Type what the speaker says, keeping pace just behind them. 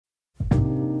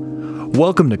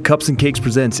Welcome to Cups and Cakes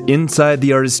Presents Inside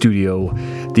the Artist Studio.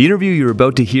 The interview you're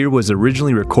about to hear was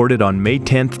originally recorded on May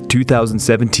 10th,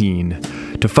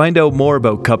 2017. To find out more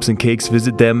about Cups and Cakes,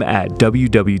 visit them at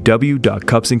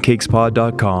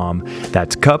www.cupsandcakespod.com.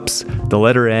 That's cups, the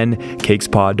letter N,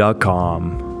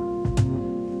 cakespod.com.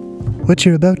 What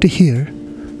you're about to hear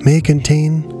may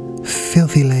contain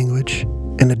filthy language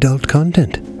and adult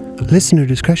content. Listener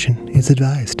discretion is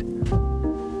advised.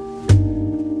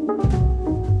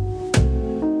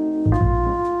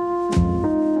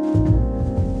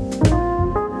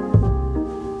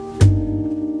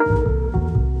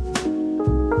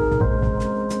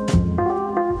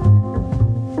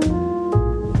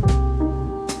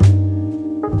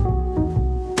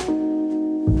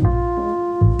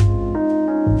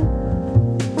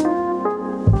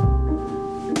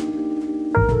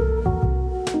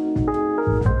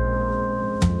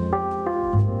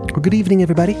 Good evening,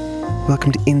 everybody.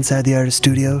 Welcome to Inside the Artist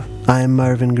Studio. I'm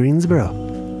Marvin Greensboro.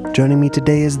 Joining me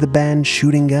today is the band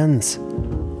Shooting Guns.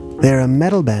 They're a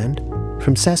metal band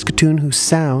from Saskatoon whose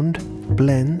sound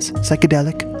blends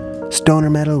psychedelic stoner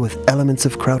metal with elements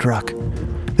of krautrock.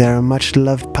 They are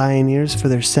much-loved pioneers for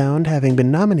their sound, having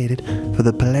been nominated for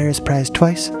the Polaris Prize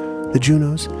twice, the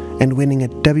Junos, and winning a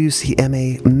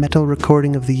WCMA Metal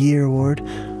Recording of the Year award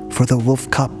for the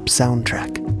Wolf Cop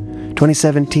soundtrack.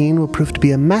 2017 will prove to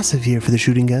be a massive year for the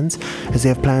Shooting Guns, as they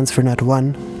have plans for not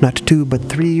one, not two, but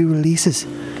 3 releases.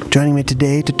 Joining me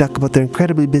today to talk about their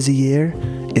incredibly busy year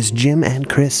is Jim and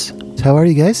Chris. How are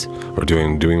you guys? We're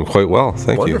doing quite well,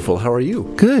 thank you. Wonderful, how are you?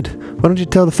 Good. Why don't you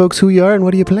tell the folks who you are and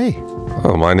what do you play?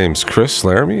 Oh, my name's Chris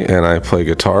Laramie, and I play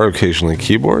guitar, occasionally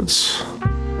keyboards.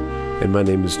 And my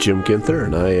name is Jim Ginther,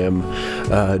 and I am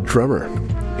a drummer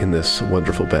in this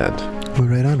wonderful band. Well,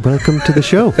 right on. Welcome to the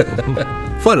show.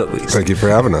 Fun, at least. Thank you for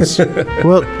having us.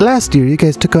 Well, last year you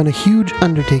guys took on a huge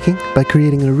undertaking by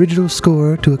creating an original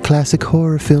score to a classic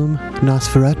horror film,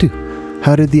 Nosferatu.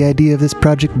 How did the idea of this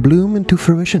project bloom into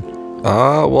fruition?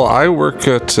 Well, I work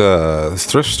at a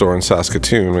thrift store in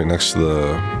Saskatoon, right next to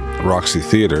the Roxy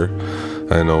Theatre.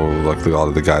 I know luckily a lot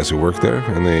of the guys who work there,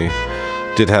 and they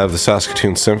did have the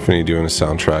Saskatoon Symphony doing a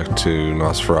soundtrack to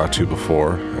Nosferatu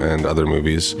before, and other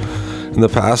movies in the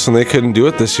past, and they couldn't do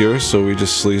it this year, so we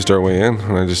just sleazed our way in,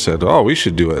 and I just said, oh, we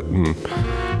should do it, and I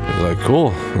was like,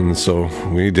 cool, and so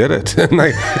we did it, and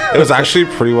it was actually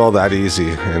pretty well that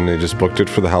easy, and they just booked it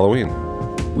for the Halloween.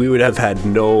 We would have had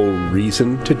no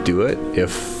reason to do it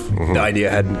if the idea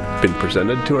hadn't been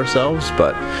presented to ourselves,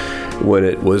 but when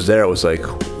it was there, it was like,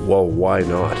 well, why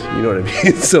not? You know what I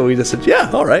mean? So we just said,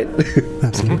 yeah, all right.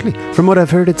 Absolutely. From what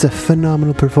I've heard, it's a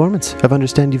phenomenal performance. I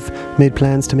understand you've made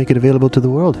plans to make it available to the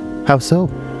world. How so?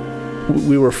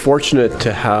 We were fortunate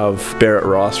to have Barrett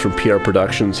Ross from PR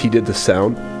Productions. He did the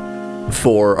sound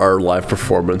for our live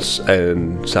performance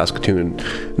in Saskatoon,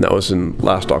 and that was in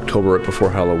last October, right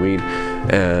before Halloween.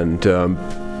 And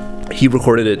he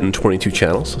recorded it in 22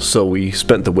 channels, so we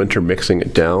spent the winter mixing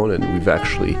it down, and we've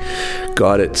actually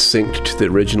got it synced to the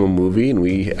original movie, and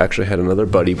we actually had another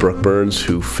buddy, Brooke Burns,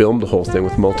 who filmed the whole thing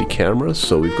with multi-cameras,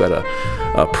 so we've got a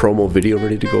promo video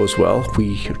ready to go as well.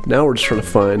 Now we're just trying to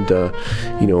find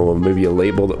maybe a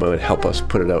label that might help us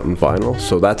put it out in vinyl,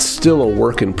 so that's still a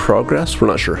work in progress. We're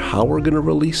not sure how we're going to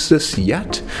release this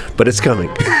yet, but it's coming.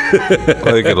 I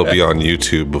think it'll be on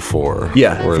YouTube before.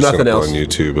 Yeah, or if nothing else. On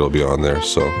YouTube, it'll be on there,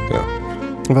 so yeah.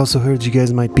 I've also heard you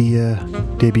guys might be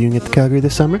debuting at the Calgary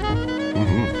this summer.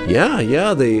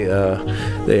 Yeah.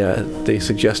 They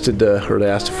suggested, or they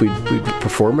asked if we'd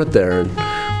perform it there, and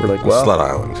we're like, well, Sled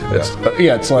Island. It's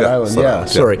Sled Island. Sled Island.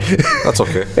 Sorry. That's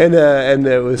okay. and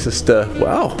it was just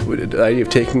wow, the idea of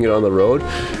taking it on the road,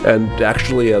 and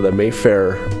actually the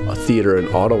Mayfair Theatre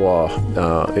in Ottawa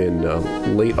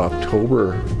in late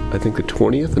October. I think the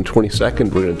 20th and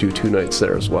 22nd, we're going to do 2 nights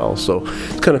there as well. So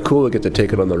it's kind of cool to get to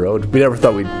take it on the road. We never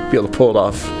thought we'd be able to pull it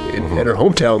off in our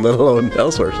hometown, let alone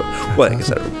elsewhere. So, well, I guess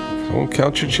that. Don't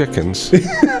count your chickens.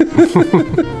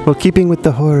 Well, keeping with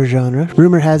the horror genre,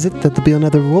 rumor has it that there'll be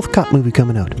another Wolf Cop movie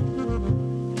coming out.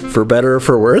 For better or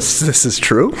for worse, this is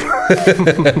true.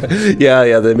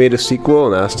 Yeah, they made a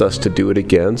sequel and asked us to do it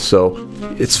again. So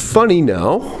it's funny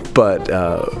now, but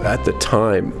at the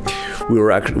time, we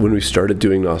were actually, when we started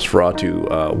doing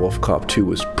Nosferatu, Wolf Cop 2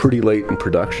 was pretty late in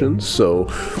production, so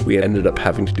we ended up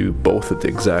having to do both at the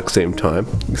exact same time.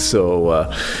 So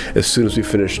as soon as we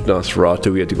finished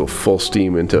Nosferatu, we had to go full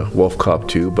steam into Wolf Cop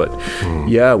 2. But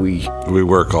yeah, we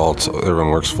work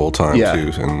everyone works full time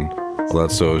too, and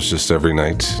that, so it was just every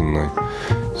night and like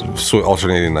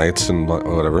alternating nights and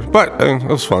whatever. But it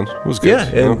was fun. It was good.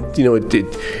 Yeah, and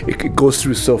it goes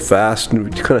through so fast, and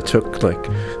we kind of took like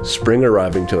spring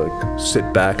arriving to like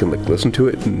sit back and like listen to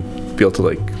it and be able to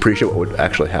like appreciate what would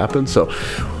actually happen. So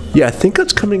yeah, I think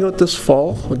that's coming out this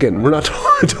fall. Again, we're not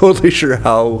totally sure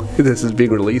how this is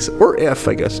being released, or if,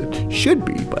 I guess it should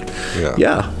be, but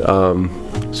yeah.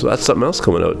 So that's something else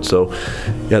coming out. So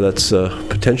yeah, that's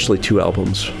potentially 2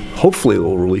 albums. Hopefully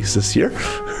we'll release this year.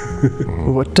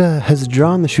 What has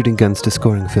drawn the Shooting Guns to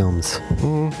scoring films?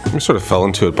 We sort of fell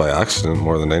into it by accident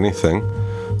more than anything.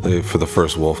 For the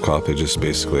first Wolf Cop, they just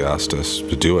basically asked us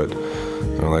to do it.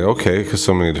 And we're like, okay, because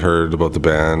somebody had heard about the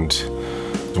band.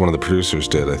 One of the producers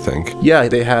did, I think. Yeah,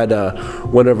 they had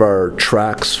one of our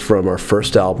tracks from our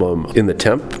first album in the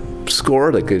temp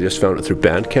score. Like, they just found it through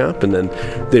Bandcamp, and then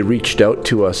they reached out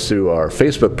to us through our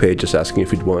Facebook page just asking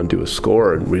if we'd want to do a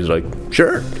score, and we was like,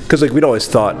 sure, because like we'd always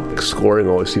thought scoring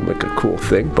always seemed like a cool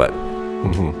thing, but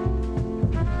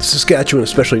Saskatchewan,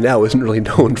 especially now, isn't really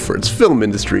known for its film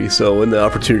industry. So when the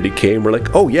opportunity came, we're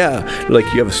like, oh yeah, they're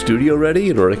like, you have a studio ready?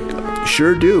 And we're like,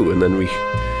 sure do. And then we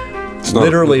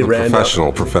literally ran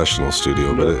professional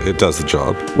studio, but it does the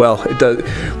job. Well, it does.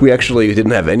 We actually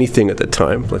didn't have anything at the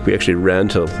time. Like, we actually ran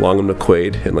to Long and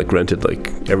McQuaid and like rented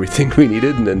like everything we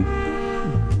needed, and then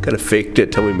kind of faked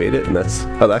it till we made it, and that's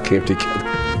how that came together.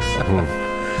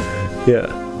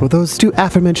 Yeah. Well, those 2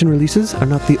 aforementioned releases are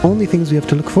not the only things we have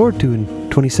to look forward to in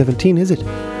 2017, is it?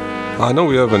 I know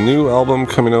we have a new album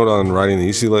coming out on Riding the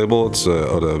Easy label. It's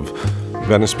out of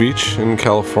Venice Beach in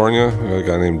California. A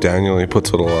guy named Daniel. He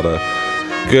puts out a lot of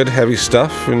good, heavy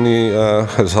stuff, and he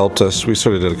has helped us. We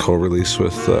sort of did a co-release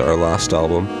with our last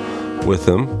album with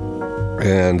him,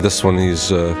 and this one he's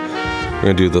going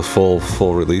to do the full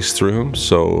release through him.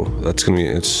 So that's going to be,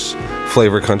 it's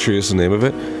Flavor Country is the name of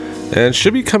it. And it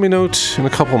should be coming out in a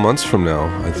couple months from now,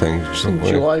 I think.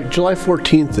 July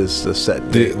 14th is the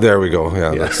set date. There we go.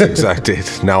 Yeah, that's the exact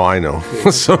date. Now I know.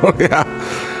 So, yeah.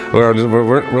 We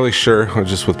weren't really sure,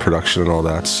 just with production and all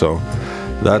that. So,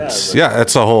 that's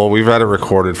a whole. We've had it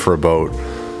recorded for about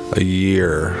a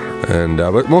year, and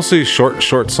but mostly short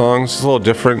songs. It's a little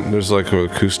different. There's like an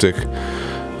acoustic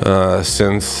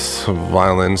synth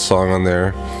violin song on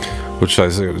there, which I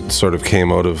think sort of came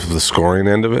out of the scoring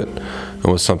end of it. It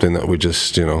was something that we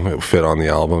just, it fit on the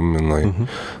album, and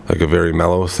like a very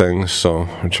mellow thing. So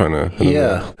we're trying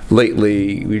to.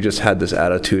 Lately, we just had this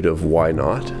attitude of why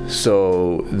not?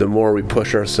 So the more we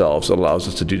push ourselves, it allows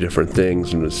us to do different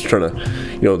things. And it's trying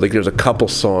to, like, there's a couple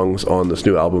songs on this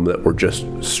new album that were just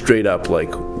straight up like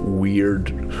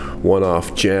weird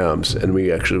one-off jams, and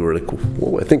we actually were like,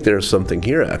 well, I think there's something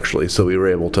here actually. So we were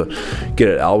able to get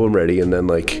an album ready, and then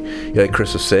like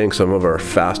Chris was saying, some of our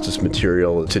fastest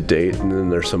material to date, and then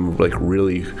there's some like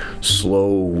really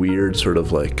slow, weird, sort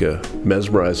of like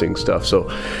mesmerizing stuff. So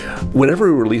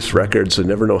whenever we release records, I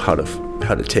never know how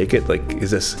to take it. Like,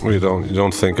 is this? Well, you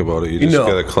don't think about it. You just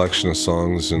get a collection of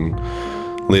songs and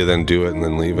then do it and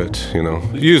then leave it,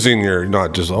 using your,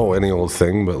 not just any old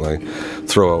thing, but like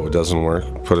throw out what doesn't work,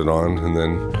 put it on, and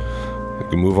then you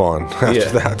can move on after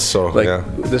that. So like,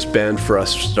 this band for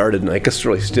us started, and I guess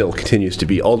really still continues to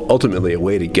be ultimately a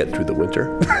way to get through the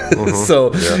winter.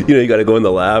 So you got to go in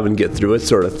the lab and get through it,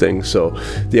 sort of thing. So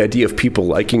the idea of people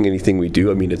liking anything we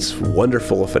do, I mean, it's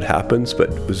wonderful if it happens, but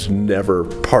it was never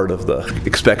part of the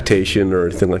expectation or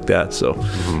anything like that. So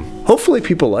hopefully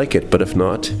people like it, but if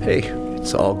not, hey,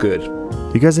 it's all good.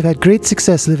 You guys have had great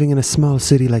success living in a small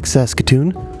city like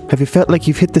Saskatoon. Have you felt like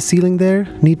you've hit the ceiling there?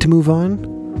 Need to move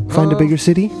on? Find a bigger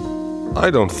city?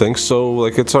 I don't think so.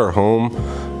 Like, it's our home,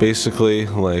 basically.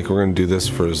 Like, we're going to do this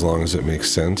for as long as it makes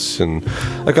sense. And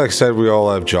like I said, we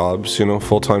all have jobs,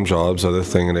 full-time jobs, other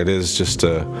thing. And it is just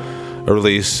a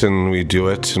release, and we do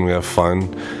it, and we have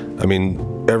fun. I mean,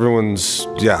 everyone's,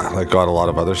 got a lot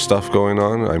of other stuff going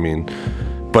on. I mean,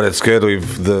 but it's good.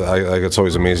 It's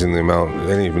always amazing the amount,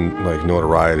 and even like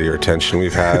notoriety or attention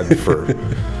we've had for.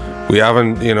 We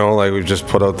haven't, we've just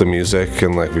put out the music,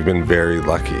 and like we've been very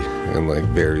lucky, and like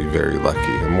very, very lucky,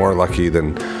 and more lucky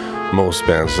than most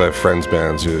bands. I have friends'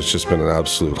 bands who it's just been an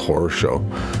absolute horror show.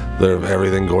 They have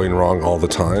everything going wrong all the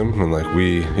time, and like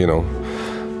we,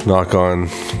 knock on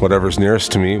whatever's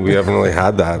nearest to me. We haven't really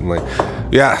had that, and like.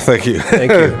 Yeah, thank you. Thank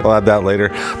you. I'll add that later.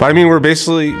 But I mean,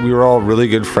 we were all really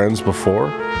good friends before,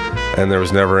 and there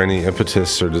was never any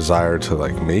impetus or desire to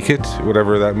like make it,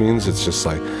 whatever that means. It's just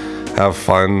like have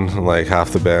fun. Like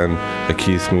half the band,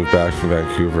 Keith moved back from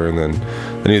Vancouver, and then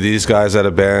I knew these guys had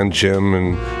a band, Jim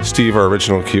and Steve, our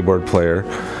original keyboard player,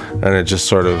 and it just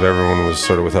sort of, everyone was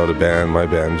sort of without a band. My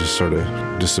band just sort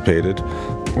of dissipated.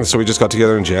 so we just got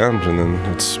together and jammed, and then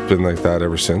it's been like that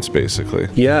ever since, basically.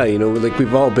 Yeah, like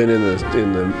we've all been in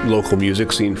the local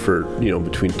music scene for,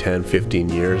 between 10, 15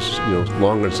 years,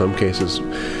 longer in some cases.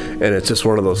 And it's just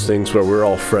one of those things where we're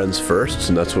all friends first,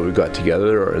 and that's what we got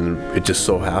together. And it just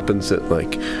so happens that,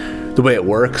 like, the way it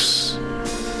works,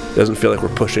 it doesn't feel like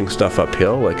we're pushing stuff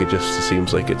uphill. Like, it just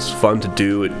seems like it's fun to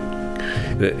do.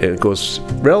 It goes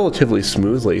relatively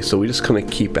smoothly, so we just kind of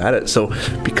keep at it. So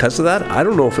because of that, I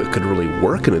don't know if it could really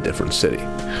work in a different city.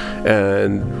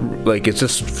 And like, it's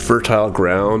just fertile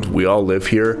ground. We all live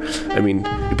here. I mean,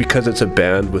 because it's a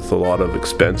band with a lot of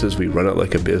expenses, we run it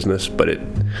like a business, but it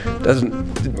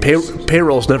doesn't,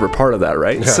 payroll's never part of that,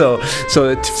 right? Yeah. So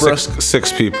it's for us.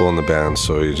 Six people in the band,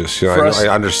 so you just, I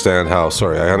understand how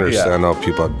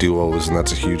people have duos, and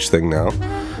that's a huge thing now.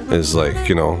 Is like,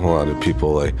 a lot of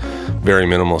people like very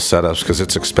minimal setups because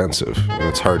it's expensive and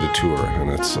it's hard to tour,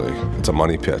 and it's like, it's a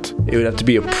money pit. It would have to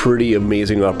be a pretty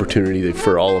amazing opportunity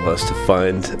for all of us to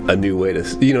find a new way to,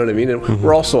 you know what I mean? And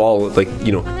we're also all like,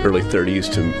 early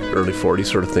 30s to early 40s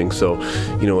sort of thing. So,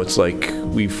 it's like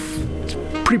it's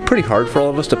pretty hard for all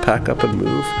of us to pack up and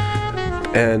move.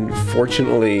 And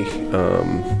fortunately,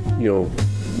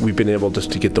 we've been able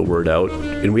just to get the word out,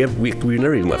 and we've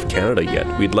never even left Canada yet.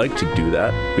 We'd like to do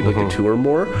that. We'd like to tour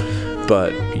more,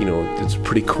 but it's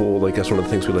pretty cool. Like, that's one of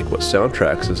the things we like about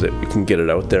Soundtracks, is that we can get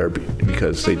it out there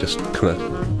because they just kind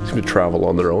of seem to travel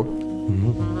on their own.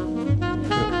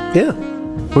 Yeah.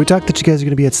 Well, we talked that you guys are going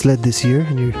to be at SLED this year,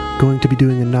 and you're going to be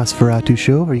doing a Nosferatu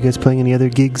show. Are you guys playing any other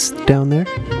gigs down there?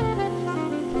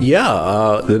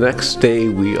 Yeah, the next day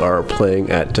we are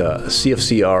playing at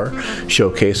CFCR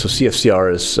Showcase. So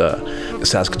CFCR is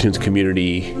Saskatoon's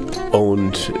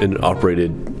community-owned and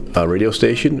operated radio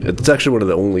station. It's actually one of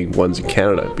the only ones in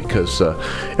Canada, because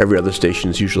every other station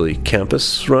is usually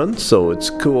campus run. So it's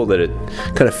cool that it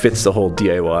kind of fits the whole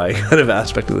DIY kind of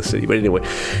aspect of the city. But anyway,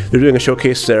 they're doing a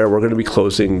showcase there. We're going to be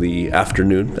closing the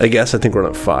afternoon, I guess. I think we're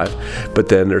on at 5. But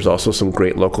then there's also some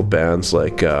great local bands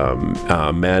like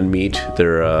Man Meat.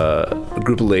 They're a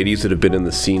group of ladies that have been in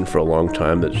the scene for a long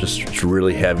time. That's just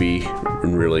really heavy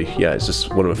and really, it's just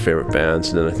one of my favorite bands.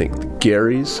 And then I think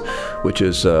Gary's, which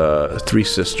is 3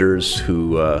 sisters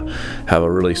who have a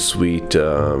really sweet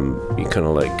kind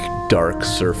of like dark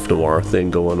surf noir thing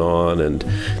going on, and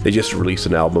they just released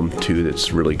an album too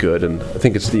that's really good. And I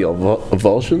think it's the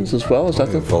Avulsions as well. Is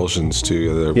that the Avulsions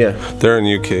too? They're in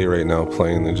UK right now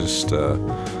playing. They just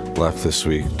left this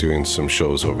week doing some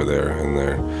shows over there, and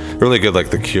they're really good. Like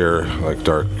The Cure, like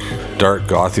dark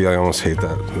gothy. I almost hate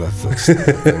that's the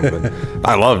thing, but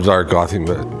I love dark gothy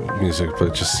music, but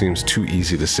it just seems too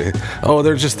easy to say, oh,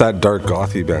 they're just that dark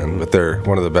gothy band. But they're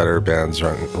one of the better bands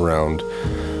around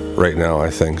right now,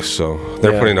 I think. So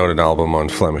they're putting out an album on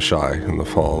Flemish Eye in the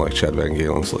fall, like Chad Van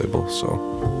Galen's label.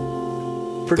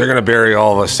 So they're going to bury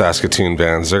all of us Saskatoon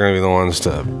bands. They're going to be the ones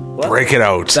to break it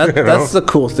out. That's the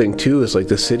cool thing too, is like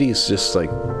the city is just like,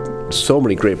 so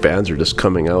many great bands are just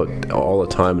coming out all the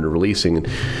time and releasing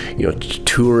and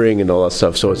touring and all that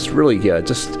stuff. So it's really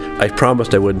I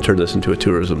promised I wouldn't turn this into a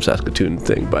Tourism Saskatoon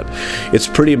thing, but it's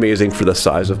pretty amazing for the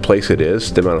size of place it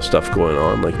is, the amount of stuff going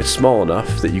on. Like, it's small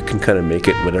enough that you can kind of make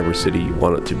it whatever city you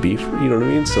want it to be, you know what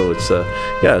I mean? So it's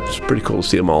it's pretty cool to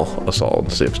see us all on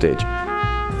the same stage.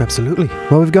 Absolutely.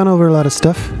 Well, we've gone over a lot of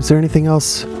stuff. Is there anything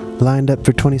else lined up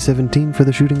for 2017 for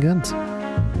the Shooting Guns?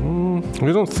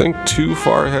 We don't think too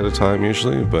far ahead of time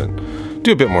usually, but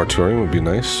do a bit more touring would be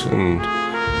nice. And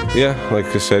like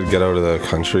I said, get out of the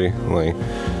country. Like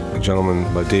a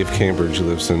gentleman by Dave Cambridge, who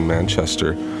lives in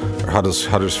Manchester, or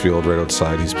Huddersfield, right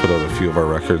outside. He's put out a few of our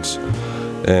records,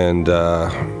 and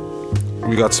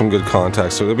we got some good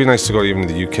contacts. So it'd be nice to go even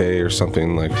to the UK or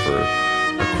something, like for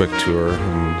a quick tour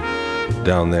and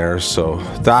down there. So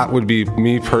that would be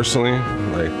me personally.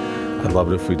 Like, I'd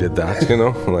love it if we did that,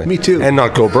 Like, me too. And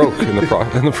not go broke in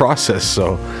the process.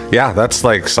 So, that's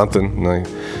like something. Like,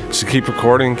 just keep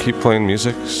recording, keep playing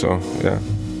music. So,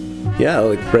 Yeah,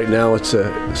 like right now it's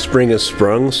spring has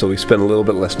sprung, so we spend a little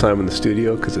bit less time in the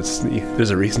studio because there's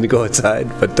a reason to go outside.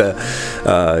 But,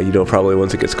 probably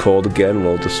once it gets cold again,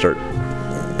 we'll just start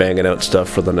banging out stuff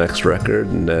for the next record,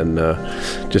 and then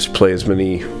just play as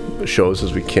many shows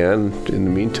as we can in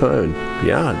the meantime.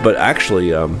 But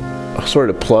actually,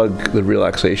 sorry to plug the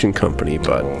Relaxation Company,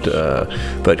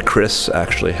 but Chris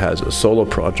actually has a solo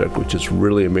project which is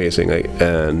really amazing,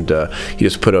 and he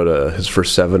just put out his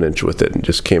first 7-inch with it and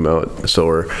just came out.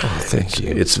 So thank you.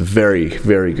 It's very,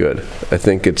 very good.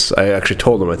 I actually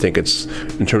told him I think it's,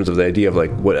 in terms of the idea of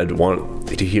like what I'd want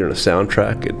to hear in a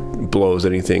soundtrack, it blows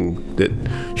anything that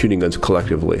Shooting Guns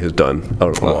collectively has done out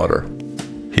of the water.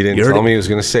 He didn't tell me he was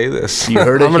going to say this. You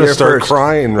heard it. I'm going to start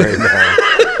crying right now.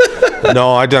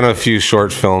 No, I've done a few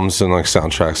short films and like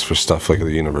soundtracks for stuff like at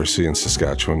the university in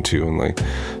Saskatchewan too, and like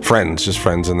friends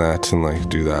in that, and like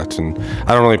do that. And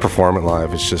I don't really perform it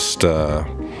live. It's just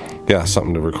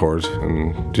something to record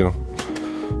and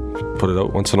put it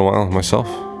out once in a while myself.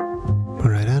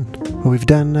 Right on. Well, we've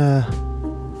done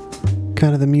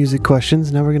kind of the music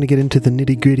questions. Now we're going to get into the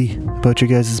nitty gritty about your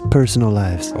guys' personal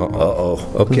lives.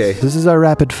 Okay. This is our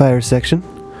rapid fire section.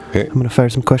 Okay. I'm going to fire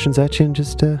some questions at you and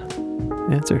just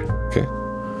answer. Okay.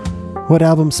 What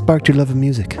album sparked your love of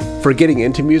music? For getting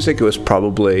into music, it was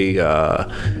probably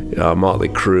Motley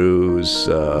Crue's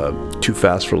Too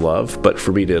Fast for Love. But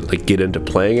for me to like get into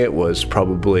playing it was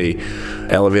probably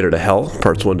Elevator to Hell,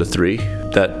 parts 1 to 3.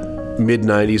 That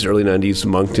mid-90s, early 90s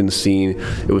Moncton scene,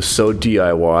 it was so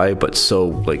DIY, but so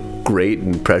like great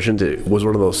and present. It was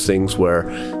one of those things where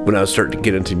when I was starting to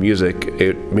get into music,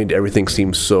 it made everything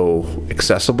seem so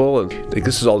accessible. And like,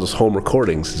 this is all just home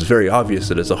recordings. It's very obvious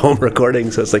that it's a home recording.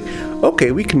 So it's like,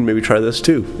 okay, we can maybe try this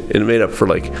too. And it made up for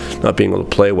like not being able to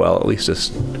play well. At least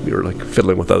just we were like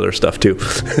fiddling with other stuff too.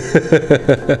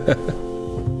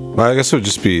 I guess it would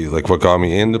just be like what got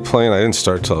me into playing. I didn't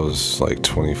start till I was like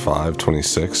 25,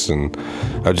 26, and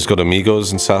I'd just go to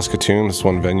Migos in Saskatoon. It's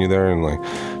one venue there, and like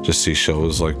just see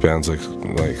shows like bands like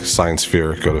Science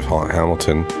Fear go to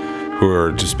Hamilton, who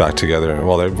are just back together.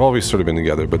 Well, they've always sort of been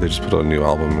together, but they just put out a new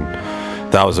album,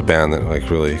 and that was a band that like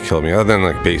really killed me. Other than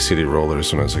like Bay City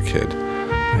Rollers when I was a kid.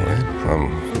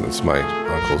 It's my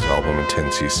uncle's album in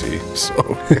 10cc.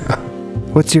 So yeah.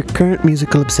 What's your current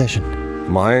musical obsession?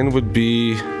 Mine would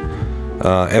be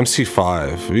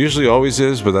MC5. It usually always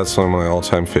is, but that's one of my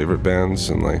all-time favorite bands,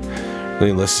 and like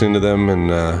really listening to them. And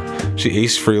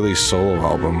Ace Frehley's solo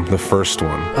album, the first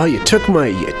one. Oh, you took my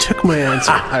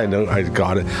answer. I know, I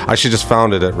got it. I should just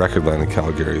found it at Recordland in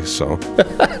Calgary. So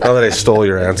now that I stole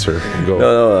your answer,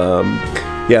 go.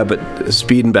 Yeah, but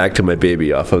speeding back to my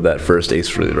baby off of that first Ace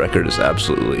Frehley record is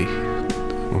absolutely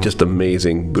just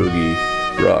amazing boogie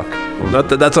rock. Not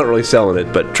that that's not really selling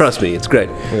it, but trust me, it's great.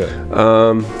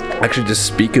 Yeah. Actually, just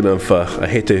speaking of, I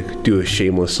hate to do a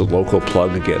shameless local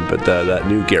plug again, but that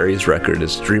new Gary's record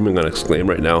is streaming on Exclaim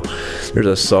right now. There's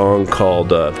a song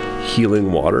called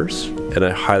Healing Waters, and I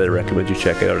highly recommend you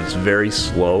check it out. It's very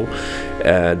slow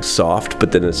and soft,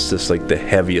 but then it's just like the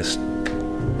heaviest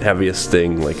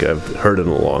thing like I've heard in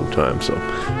a long time. So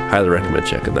highly recommend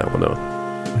checking that one out.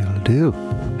 Will do.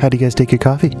 How do you guys take your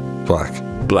coffee?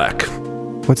 Black.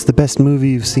 What's the best movie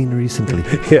you've seen recently?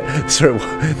 Yeah, sort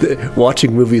of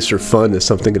watching movies for fun is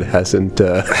something that hasn't.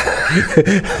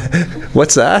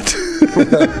 What's that?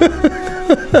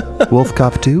 Wolf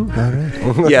Cop 2. All right.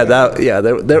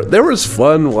 There was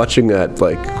fun watching that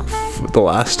like the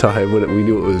last time when we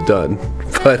knew it was done,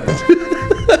 but.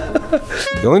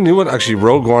 The only new one, actually,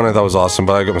 Rogue One, I thought was awesome,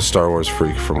 but I got a Star Wars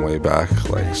freak from way back,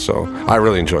 like, so I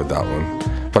really enjoyed that one.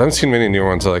 But I haven't seen many newer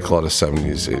ones. I like a lot of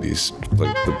 70s, 80s,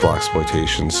 like the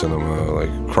blaxploitation cinema, like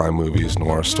crime movies,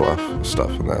 noir stuff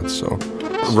and that. So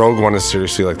Rogue One is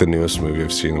seriously like the newest movie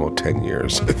I've seen in about 10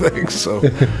 years, I think. So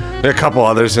there are a couple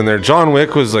others in there. John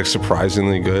Wick was like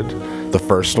surprisingly good. The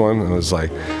first one, it was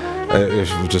like,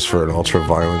 just for an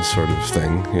ultra-violent sort of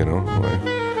thing, like,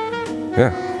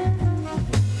 yeah.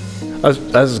 I was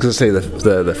going to say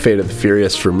the Fate of the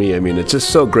Furious for me. I mean, it's just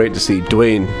so great to see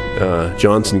Dwayne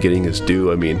Johnson getting his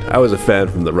due. I mean, I was a fan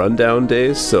from the Rundown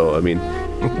days, so I mean,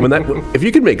 if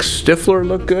you could make Stifler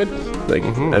look good, like,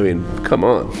 I mean, come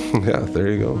on. Yeah,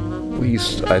 there you go.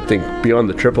 He's, I think, beyond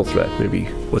the triple threat. Maybe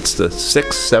what's the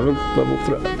 6th, 7th level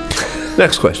threat?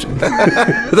 Next question.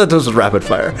 That was rapid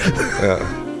fire.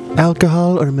 Yeah.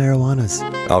 Alcohol or marijuanas?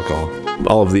 Alcohol.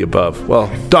 All of the above. Well,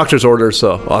 doctor's orders,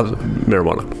 so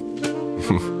marijuana.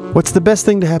 What's the best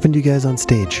thing to happen to you guys on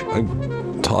stage? I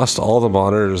tossed all the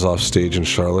monitors off stage in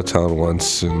Charlottetown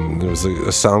once, and there was a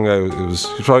sound guy. He was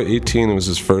probably 18. It was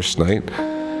his first night.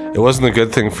 It wasn't a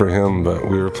good thing for him, but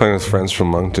we were playing with friends from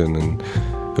Moncton, and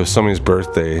it was somebody's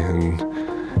birthday, and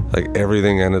like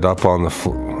everything ended up on the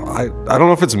floor. I don't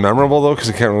know if it's memorable though, because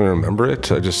I can't really remember it.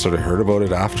 I just sort of heard about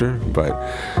it after. But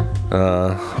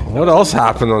what else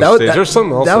happened on stage? There's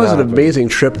something else. That was an amazing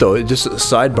trip, though. Just a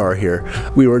sidebar here.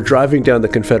 We were driving down the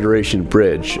Confederation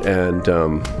Bridge, and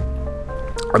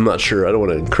I'm not sure. I don't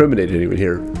want to incriminate anyone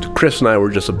here. Chris and I were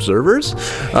just observers,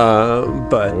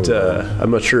 but I'm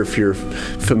not sure if you're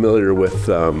familiar with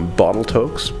bottle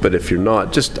tokes. But if you're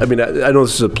not, I know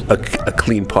this is a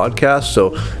clean podcast,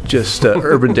 so just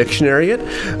Urban Dictionary it.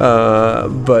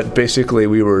 But basically,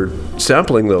 we were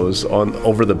sampling those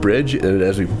over the bridge, and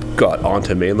as we got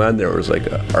onto mainland, there was like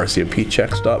a RCMP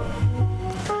check stop.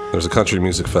 There's a country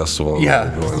music festival.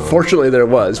 Yeah, going on. fortunately there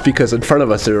was, because in front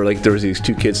of us there was these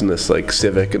two kids in this like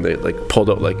Civic, and they like pulled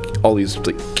out like all these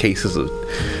like cases of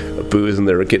booze, and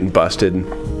they were getting busted. And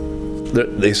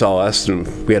they saw us, and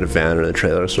we had a van and a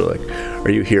trailer, so they're like,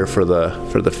 "Are you here for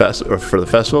the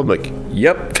festival?" I'm like,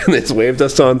 "Yep," and they just waved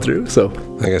us on through. So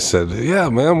Like I said, yeah,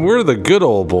 man, we're the good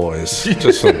old boys.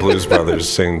 Just the Blues Brothers,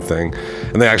 same thing.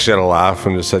 And they actually had a laugh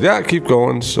and just said, yeah, keep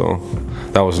going. So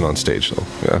that wasn't on stage, though.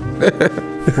 Yeah.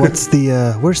 What's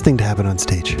the worst thing to happen on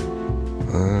stage?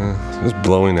 Just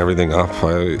blowing everything up.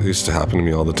 It used to happen to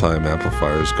me all the time.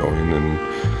 Amplifiers going and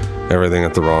everything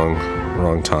at the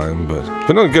wrong time. But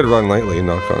been on a good run lately,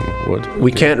 knock on wood.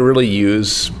 we can't really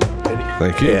use.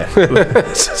 Thank you.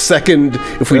 Yeah. Second,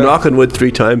 if we knock on wood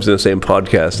 3 times in the same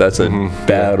podcast, that's a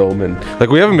bad omen. Like,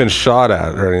 we haven't been shot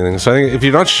at or anything. So I think if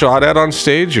you're not shot at on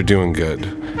stage, you're doing good.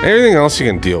 Everything else you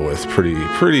can deal with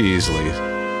pretty easily.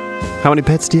 How many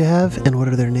pets do you have, and what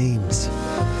are their names?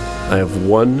 I have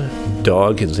one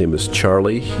dog. His name is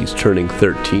Charlie. He's turning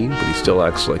 13, but he still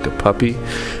acts like a puppy.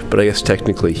 But I guess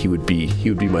technically he would be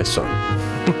my son.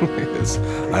 Yes.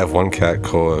 I have one cat,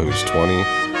 Koa, who's 20,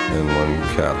 and one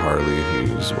cat, Harley,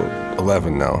 who's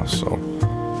 11 now. So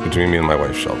between me and my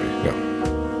wife, Shelby. Yeah.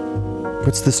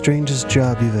 What's the strangest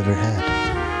job you've ever had?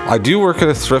 I do work at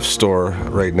a thrift store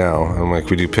right now, and like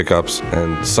we do pickups.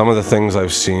 And some of the things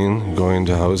I've seen going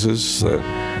to houses,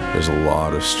 there's a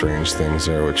lot of strange things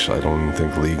there, which I don't even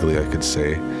think legally I could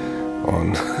say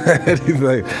on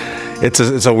anything.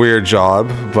 It's a weird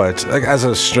job, but like as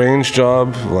a strange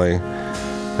job, like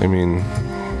I mean,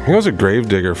 I was a grave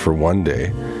digger for one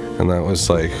day. And that was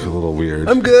like a little weird.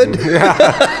 I'm good. Yeah.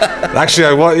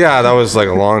 Actually, that was like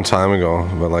a long time ago.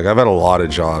 But like I've had a lot of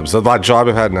jobs. The job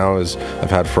I've had now I've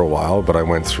had for a while, but I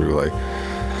went through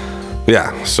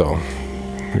so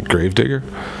grave digger.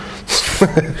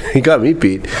 He got me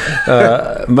beat.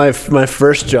 My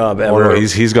first job ever. Oh, no,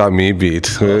 he's got me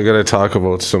beat. We're gonna talk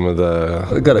about some of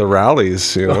the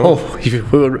rallies, you know.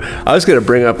 I was gonna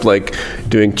bring up like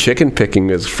doing chicken picking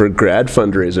as for grad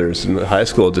fundraisers in high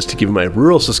school, just to give my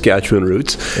rural Saskatchewan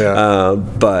roots. Yeah.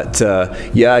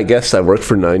 I guess I worked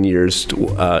for 9 years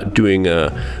doing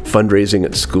fundraising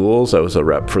at schools. I was a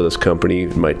rep for this company.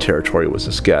 My territory was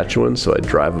Saskatchewan, so I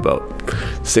drive about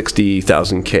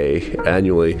 60,000 K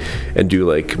annually and do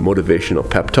like motivational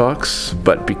pep talks.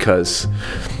 But because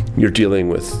you're dealing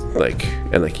with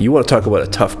you want to talk about a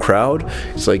tough crowd,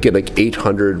 it's like get like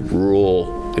 800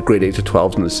 rural grade 8 to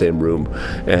 12s in the same room,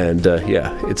 and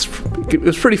it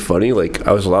was pretty funny. Like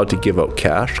I was allowed to give out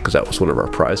cash because that was one of our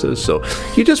prizes. So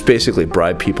you just basically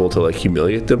bribe people to like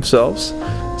humiliate themselves.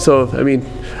 So I mean,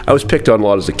 I was picked on a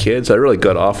lot as a kid, so I really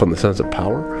got off on the sense of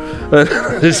power.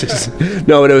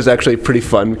 No, but it was actually pretty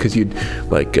fun because you'd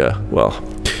like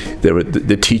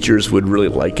the teachers would really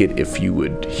like it if you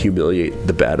would humiliate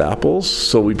the bad apples.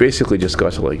 So we basically just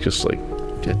got to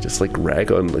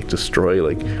rag on, like destroy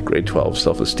like grade 12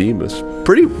 self-esteem. Is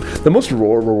pretty the most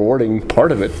rewarding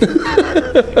part of it.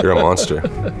 You're a monster.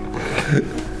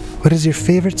 What is your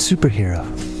favorite superhero?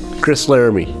 Chris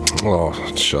Laramie. Oh,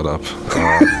 shut up.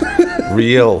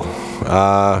 Real.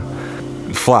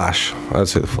 Flash. I'd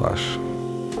say the Flash.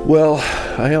 Well,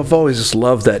 I have always just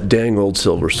loved that dang old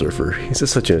Silver Surfer. He's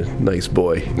just such a nice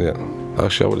boy. Yeah.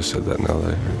 Actually, I would have said that now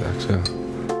that I heard that. Yeah.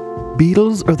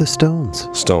 Beatles or the Stones?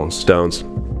 Stones.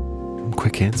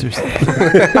 Quick answers.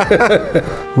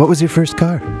 What was your first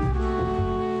car?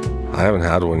 I haven't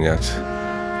had one yet.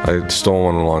 I stole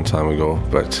one a long time ago,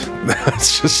 but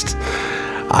that's just...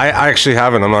 I actually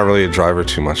haven't. I'm not really a driver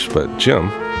too much, but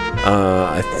Jim?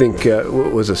 I think it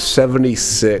was a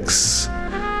 76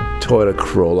 Toyota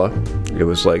Corolla. It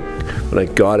was like, when I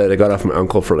got off my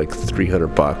uncle for like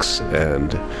 $300,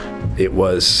 and it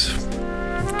was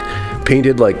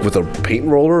painted like with a paint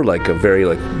roller, like a very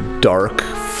like dark,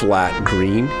 flat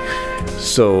green.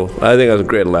 So I think I was in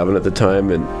grade 11 at the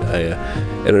time, and I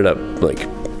ended up like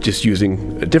just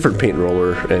using a different paint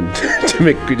roller and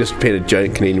we just painted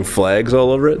giant Canadian flags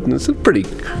all over it, and it's a pretty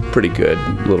good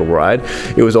little ride.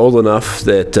 It was old enough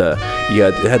that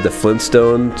it had the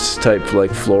Flintstones type like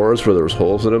floors where there was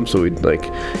holes in them, so we'd like,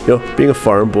 being a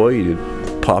farm boy, you'd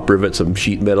pop rivet some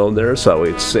sheet metal in there so that way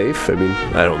it's safe. I mean,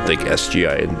 I don't think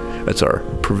SGI, that's our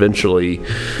provincially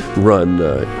run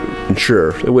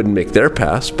insurer, it wouldn't make their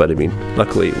pass, but I mean,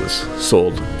 luckily it was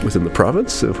sold within the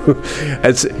province. So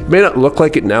it may not look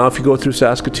like it now if you go through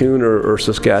Saskatoon or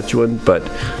Saskatchewan, but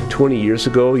 20 years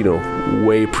ago,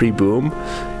 way pre-boom,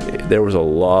 there was a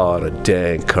lot of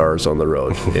dang cars on the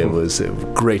road. It was a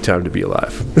great time to be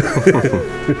alive.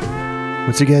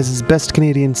 What's your guys' best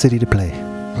Canadian city to play?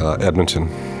 Edmonton.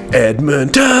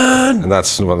 Edmonton! And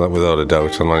that's without a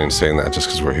doubt. I'm not even saying that just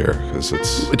because we're here, because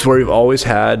It's where we've always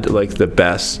had like the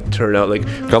best turnout. Like,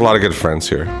 got a lot of good friends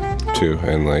here too,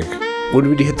 and like when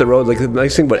we hit the road, like the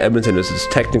nice thing about Edmonton is it's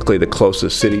technically the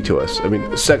closest city to us. I mean,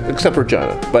 except for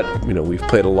Regina. But, you know, we've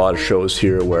played a lot of shows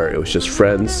here where it was just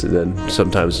friends, and then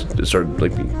sometimes it started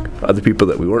like other people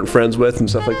that we weren't friends with and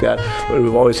stuff like that. But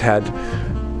we've always had,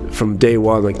 from day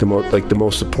one, like the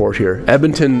most support here.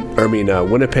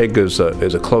 Winnipeg is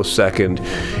a close second.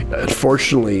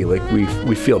 Unfortunately, like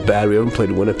we feel bad. We haven't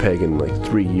played Winnipeg in like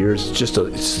 3 years. It's just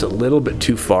a little bit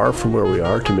too far from where we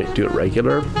are to do it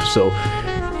regular. So,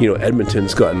 you know,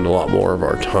 Edmonton's gotten a lot more of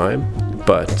our time,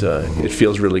 but it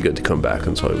feels really good to come back,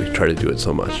 and so we try to do it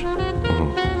so much.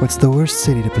 Mm-hmm. What's the worst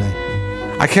city to play?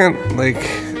 I can't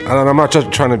I'm not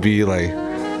just trying to be like,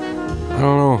 I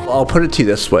don't know. I'll put it to you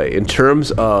this way: in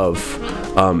terms of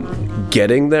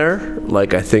getting there,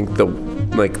 like I think the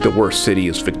worst city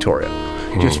is Victoria,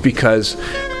 just because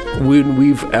when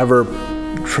we've ever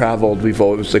traveled, we've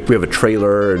always we have a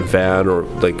trailer and van, or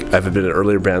like I've been in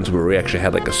earlier bands where we actually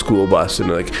had like a school bus,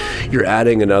 and like you're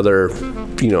adding another,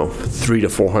 you know, $300 to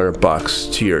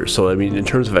 $400 to your. So I mean, in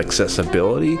terms of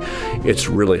accessibility, it's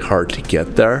really hard to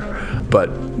get there. But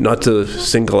not to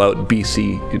single out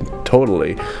BC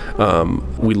totally,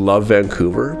 we love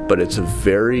Vancouver, but it's a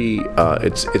very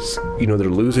it's you know, they're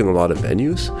losing a lot of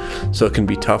venues, so it can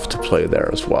be tough to play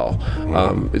there as well.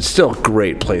 It's still a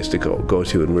great place to go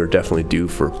to, and we're definitely due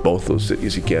for both those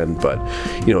cities again. But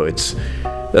you know,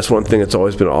 that's one thing that's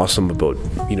always been awesome about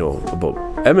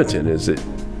Edmonton, is that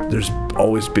there's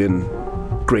always been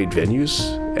great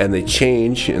venues, and they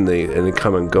change and they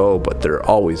come and go, but they're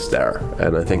always there.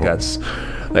 And I think that's,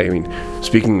 I mean,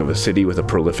 speaking of a city with a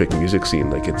prolific music scene,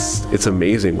 like it's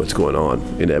amazing what's going on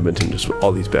in Edmonton, just with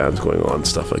all these bands going on,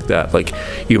 stuff like that. Like,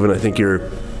 even I think you're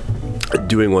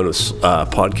doing one with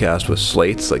podcast with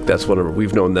Slates, like that's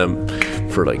we've known them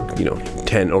for like, you know,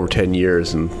 over 10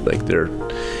 years, and like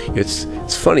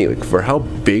it's funny, like for how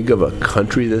big of a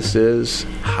country this is,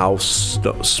 how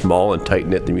small and tight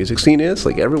knit the music scene is.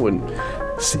 Like everyone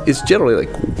is generally like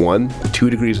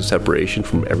 1-2 degrees of separation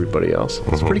from everybody else.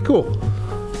 It's pretty cool.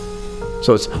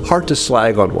 So it's hard to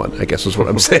slag on one, I guess is what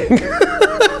I'm saying.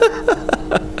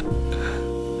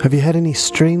 Have you had any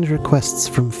strange requests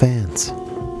from fans?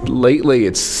 Lately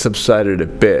it's subsided a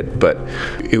bit, but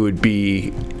it would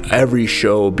be every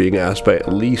show being asked by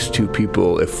at least 2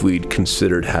 people if we'd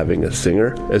considered having a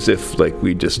singer, as if like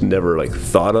we just never like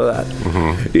thought of that.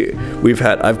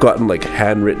 I've gotten like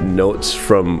handwritten notes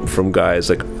from guys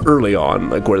like early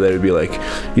on, like where they would be like,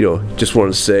 you know, just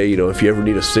want to say, you know, if you ever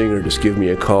need a singer, just give me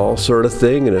a call, sort of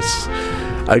thing. And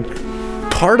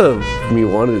part of me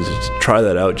wanted to try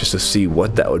that out just to see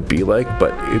what that would be like,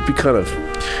 but it'd be kind of,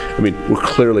 I mean, we're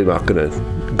clearly not going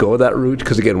to go that route,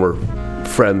 because again, we're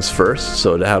friends first.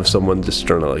 So to have someone just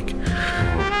trying to like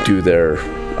do their,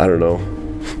 I don't know,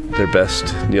 their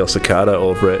best Neil Cicada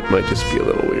over it might just be a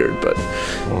little weird, but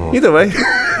either way.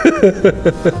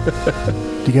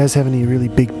 Do you guys have any really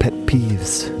big pet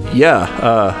peeves? Yeah,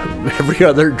 every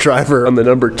other driver on the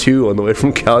number 2 on the way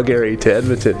from Calgary to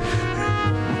Edmonton.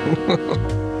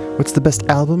 What's the best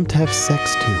album to have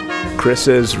sex to?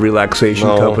 Chris's Relaxation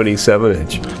Company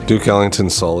 7-inch. Duke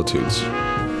Ellington's Solitudes.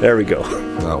 There we go.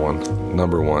 That one,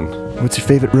 number 1. What's your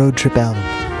favorite road trip album?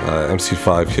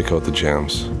 MC5, Kick Out the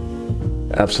Jams.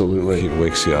 Absolutely. It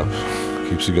wakes you up,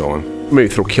 keeps you going. Maybe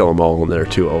throw Kill 'Em All in there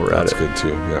too while we're at it. That's good too,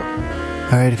 yeah.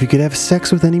 All right, if you could have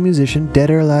sex with any musician,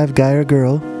 dead or alive, guy or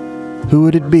girl, who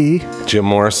would it be? Jim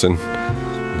Morrison.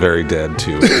 Very dead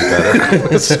too.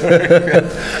 Better.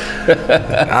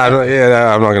 I'm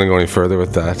not going to go any further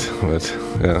with that, but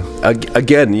yeah.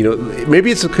 Again, you know,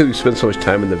 maybe it's because we spent so much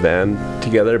time in the van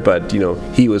together, but you know,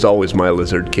 he was always my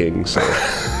Lizard King. So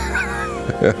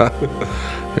yeah.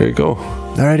 There you go.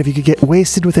 All right, if you could get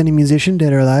wasted with any musician,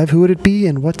 dead or alive, who would it be,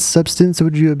 and what substance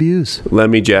would you abuse?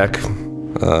 Lemmy Jack.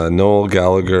 Noel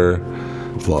Gallagher.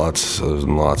 Lots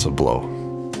of blow.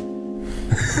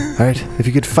 All right, if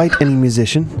you could fight any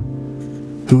musician,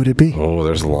 who would it be? Oh,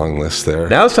 there's a long list there.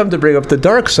 Now it's time to bring up the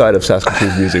dark side of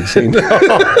Saskatoon's music scene.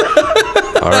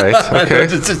 All right, okay.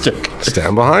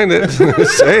 Stand behind it.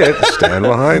 Say it. Stand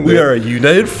behind it. We are a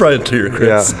united front here,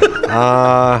 Chris.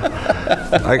 Yeah.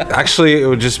 Actually, it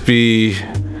would just be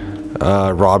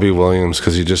Robbie Williams,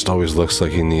 because he just always looks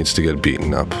like he needs to get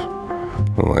beaten up.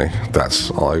 Like, that's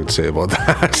all I would say about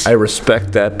that. I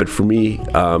respect that, but for me,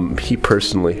 he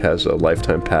personally has a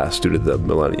lifetime pass due to the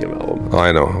Millennium album. Oh,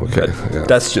 I know. Okay.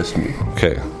 That's just me.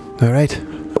 Okay. All right.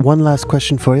 One last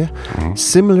question for you. Mm-hmm.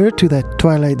 Similar to that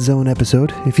Twilight Zone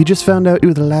episode, if you just found out you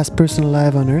were the last person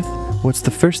alive on Earth, what's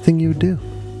the first thing you would do?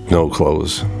 no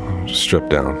clothes, strip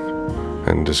down,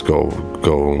 and just go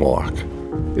and walk.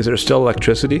 Is there still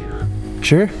electricity?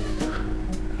 Sure.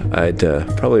 I'd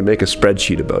probably make a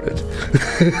spreadsheet about it.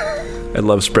 I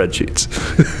love spreadsheets.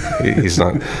 He's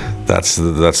not. That's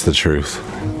the truth.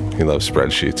 He loves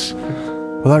spreadsheets.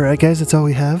 Well, all right, guys, that's all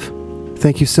we have.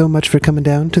 Thank you so much for coming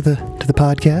down to the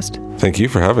podcast. Thank you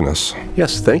for having us.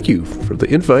 Yes, thank you for the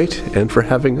invite and for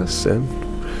having us and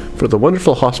for the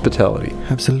wonderful hospitality.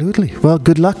 Absolutely. Well,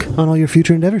 good luck on all your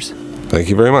future endeavors. Thank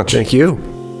you very much. Thank you.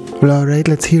 Well, all right,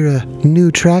 let's hear a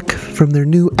new track from their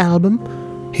new album.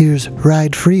 Here's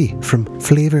Ride Free from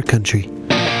Flavor Country.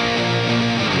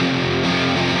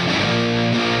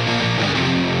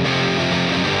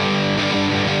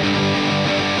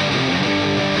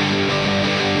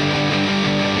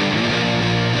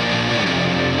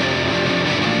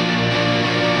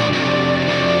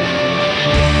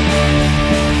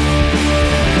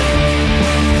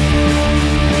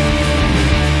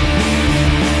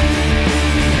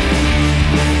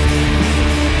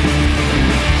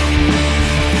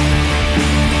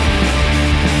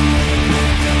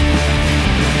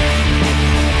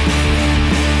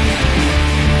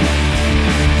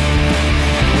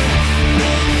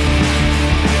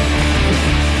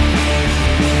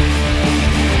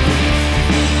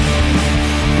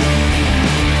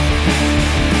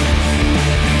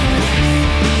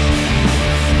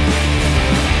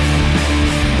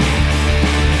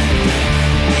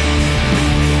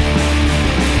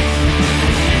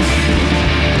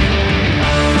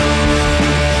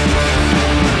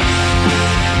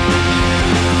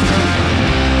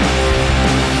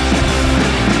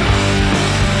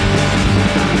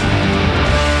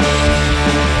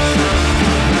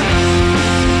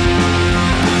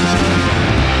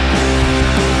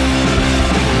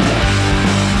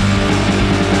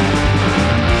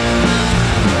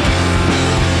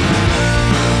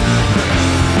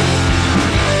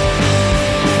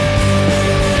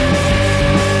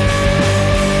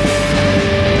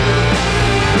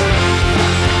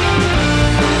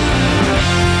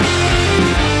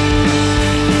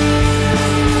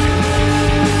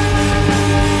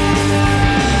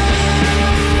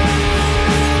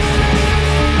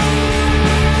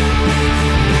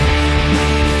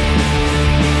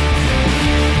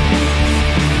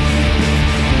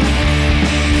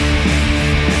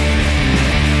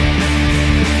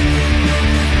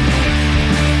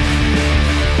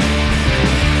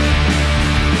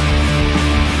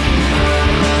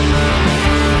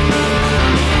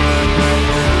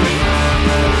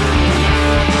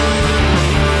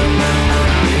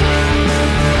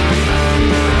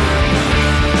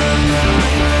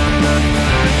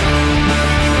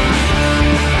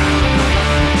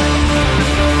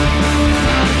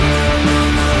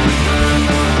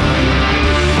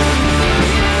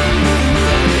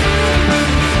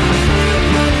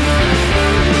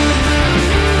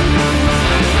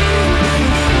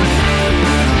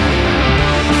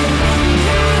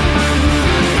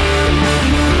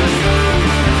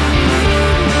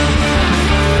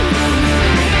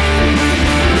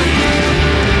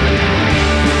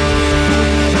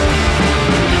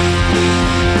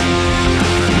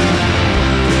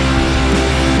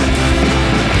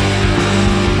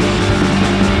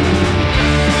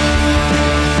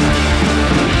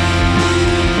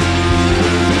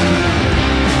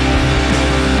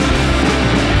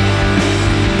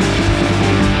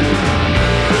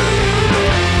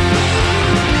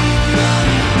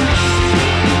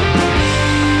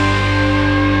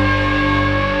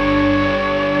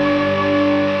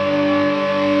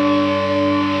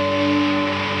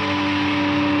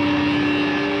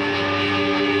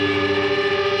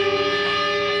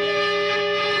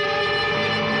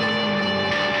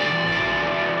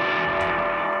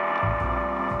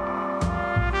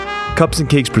 Cups and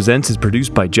Cakes Presents is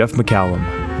produced by Jeff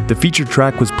McCallum. The featured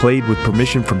track was played with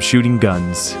permission from Shooting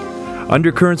Guns.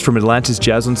 Undercurrents from Atlantis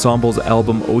Jazz Ensemble's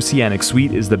album Oceanic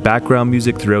Suite is the background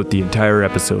music throughout the entire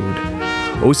episode.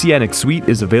 Oceanic Suite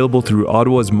is available through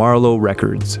Ottawa's Marlowe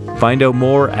Records. Find out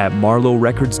more at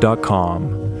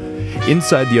marlowerecords.com.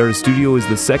 Inside the Artist Studio is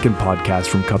the second podcast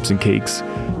from Cups and Cakes.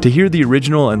 To hear the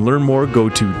original and learn more, go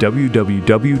to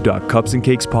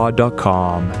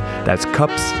www.cupsandcakespod.com. That's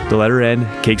cups, the letter N,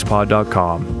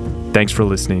 cakespod.com. Thanks for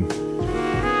listening.